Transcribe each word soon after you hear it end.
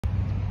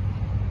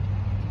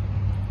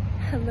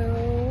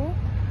Hello,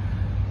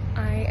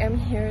 I am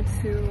here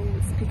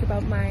to speak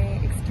about my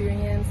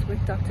experience with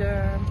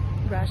Dr.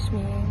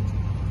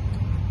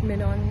 Rashmi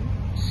Menon.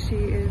 She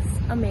is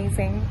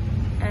amazing,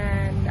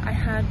 and I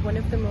had one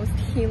of the most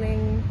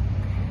healing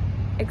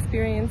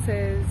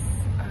experiences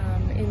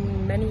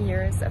in many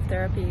years of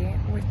therapy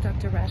with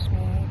Dr.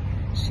 Rashmi.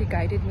 She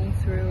guided me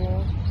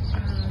through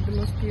the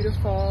most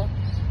beautiful,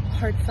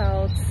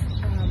 heartfelt,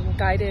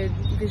 guided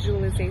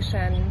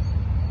visualization,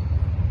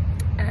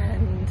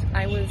 and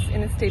I was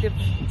in a state of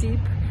deep,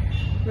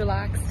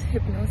 relaxed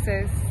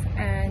hypnosis,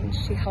 and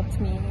she helped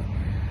me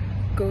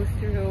go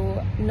through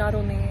not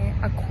only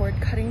a cord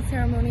cutting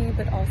ceremony,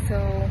 but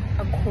also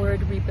a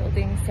cord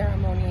rebuilding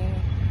ceremony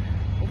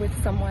with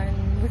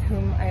someone with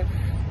whom I've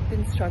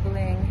been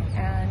struggling,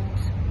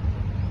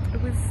 and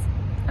it was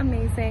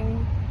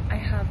amazing. I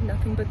have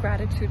nothing but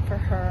gratitude for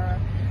her.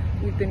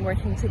 We've been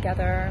working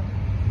together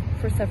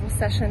for several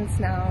sessions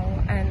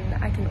now, and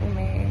I can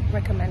only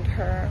recommend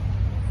her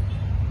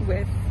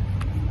with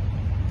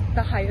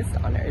the highest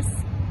honors.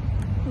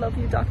 Love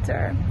you,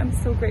 doctor. I'm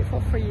so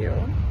grateful for you.